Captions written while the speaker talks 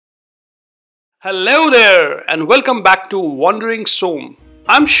Hello there and welcome back to Wandering Som.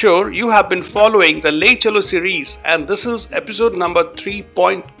 I'm sure you have been following the Leh Chalo series and this is episode number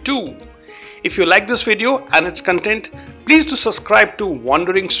 3.2. If you like this video and its content, please do subscribe to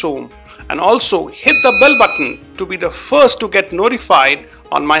Wandering Som and also hit the bell button to be the first to get notified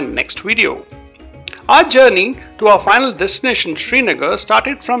on my next video. Our journey to our final destination Srinagar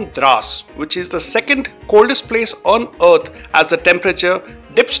started from Drass, which is the second coldest place on earth as the temperature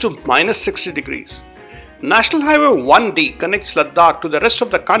dips to minus 60 degrees. National Highway 1D connects Ladakh to the rest of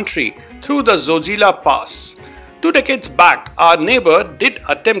the country through the Zoji Pass. 2 decades back, our neighbor did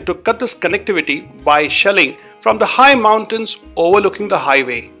attempt to cut this connectivity by shelling from the high mountains overlooking the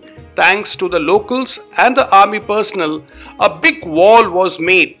highway. Thanks to the locals and the army personnel, a big wall was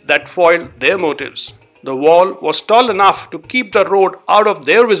made that foiled their motives. The wall was tall enough to keep the road out of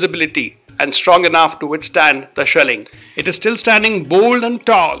their visibility and strong enough to withstand the shelling. It is still standing bold and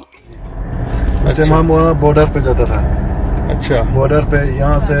tall. अच्छा हम वहाँ border पे जाता था। अच्छा border पे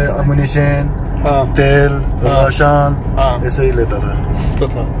यहाँ से अम्युनिशन, तेल, राशन ऐसे ही लेता था।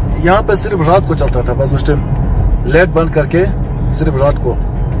 यहाँ पे सिर्फ रात को चलता था, बस उस टाइम लाइट बंद करके सिर्फ रात को।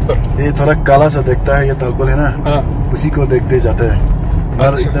 ये थोड़ा काला सा देखता है, ये तालकोल है ना, उसी को देखते जाते हैं।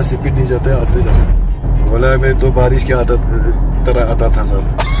 पर इतना स्पीड नहीं जाते, आस्ते जाते। बोला में तो बारिश की आदत तरह आता था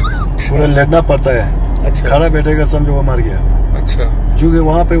सब। पूरा लड़ना पड़ता है। अच्छा। खड़ा बैठेगा समझो वो मर गया। अच्छा। क्योंकि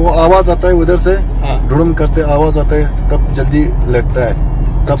वहाँ पे वो आवाज आता है उधर से, ढुड़म करते आवाज आता है, तब जल्दी लड़ता है,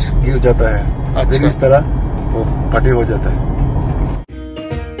 तब गिर जाता है। अच्छा। इस तरह वो फटे हो जाता है।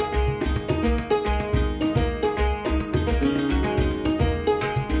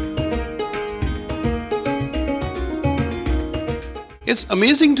 It's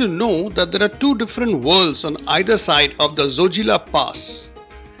amazing to know that there are two different worlds on either side of the Zojila Pass.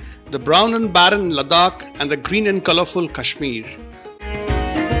 The brown and barren Ladakh and the green and colorful Kashmir.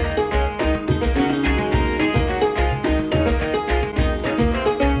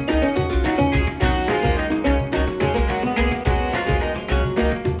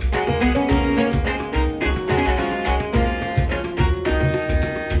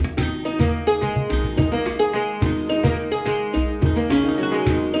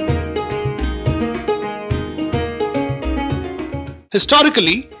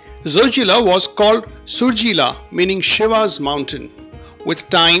 Historically, Zojila was called Surjila, meaning Shiva's mountain. With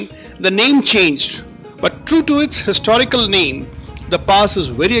time, the name changed, but true to its historical name, the pass is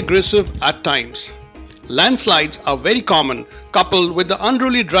very aggressive at times. Landslides are very common, coupled with the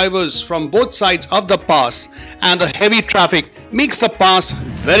unruly drivers from both sides of the pass, and the heavy traffic makes the pass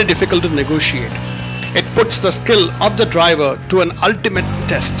very difficult to negotiate. It puts the skill of the driver to an ultimate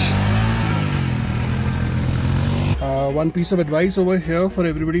test. One piece of advice over here for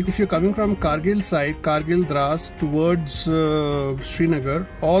everybody: if you're coming from Kargil side, Kargil Drass towards Srinagar,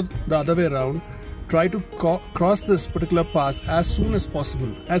 or the other way around, try to cross this particular pass as soon as possible,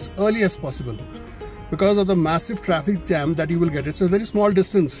 as early as possible, because of the massive traffic jam that you will get. It's a very small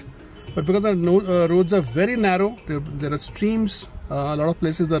distance, but because the roads are very narrow, there are streams, a lot of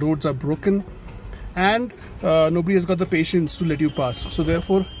places the roads are broken, and nobody has got the patience to let you pass. So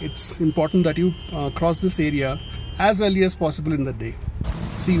therefore, it's important that you cross this area as early as possible in the day.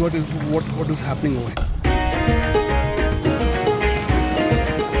 See what is happening over here.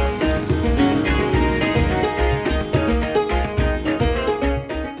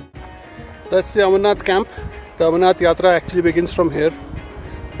 That's the Amarnath camp. The Amarnath Yatra actually begins from here,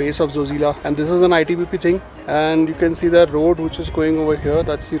 base of Zojila, and this is an ITBP thing. And you can see the road which is going over here.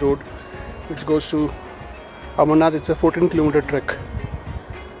 That's the road which goes to Amarnath. It's a 14-kilometer trek.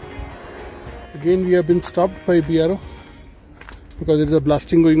 Again, we have been stopped by BRO because there is a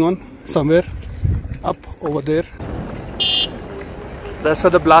blasting going on somewhere up over there. That's where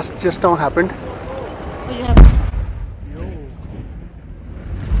the blast just now happened. Yeah.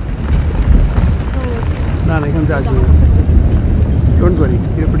 Don't worry,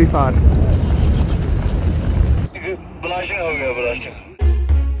 you're pretty far. Blasting ho gaya, blasting.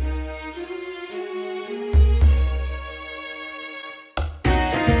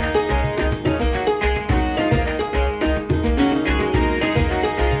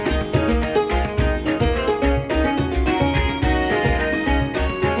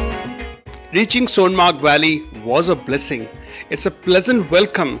 Reaching Sonmarg Valley was a blessing. It's a pleasant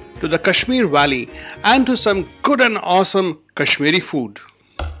welcome to the Kashmir Valley and to some good and awesome Kashmiri food.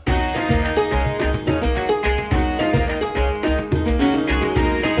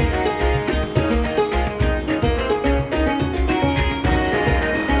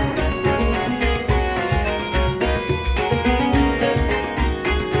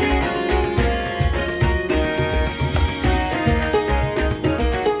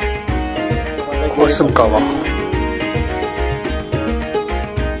 awesome Kahwah.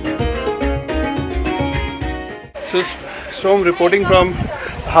 So I'm reporting from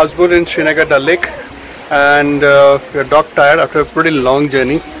houseboat in Srinagar, Dal Lake, and we're dog tired after a pretty long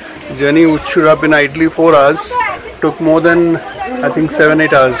journey. Journey which should have been ideally 4 hours took more than I think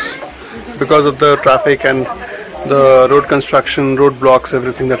 7-8 hours because of the traffic and the road construction, road blocks,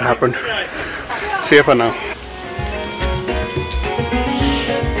 everything that happened. See you for now.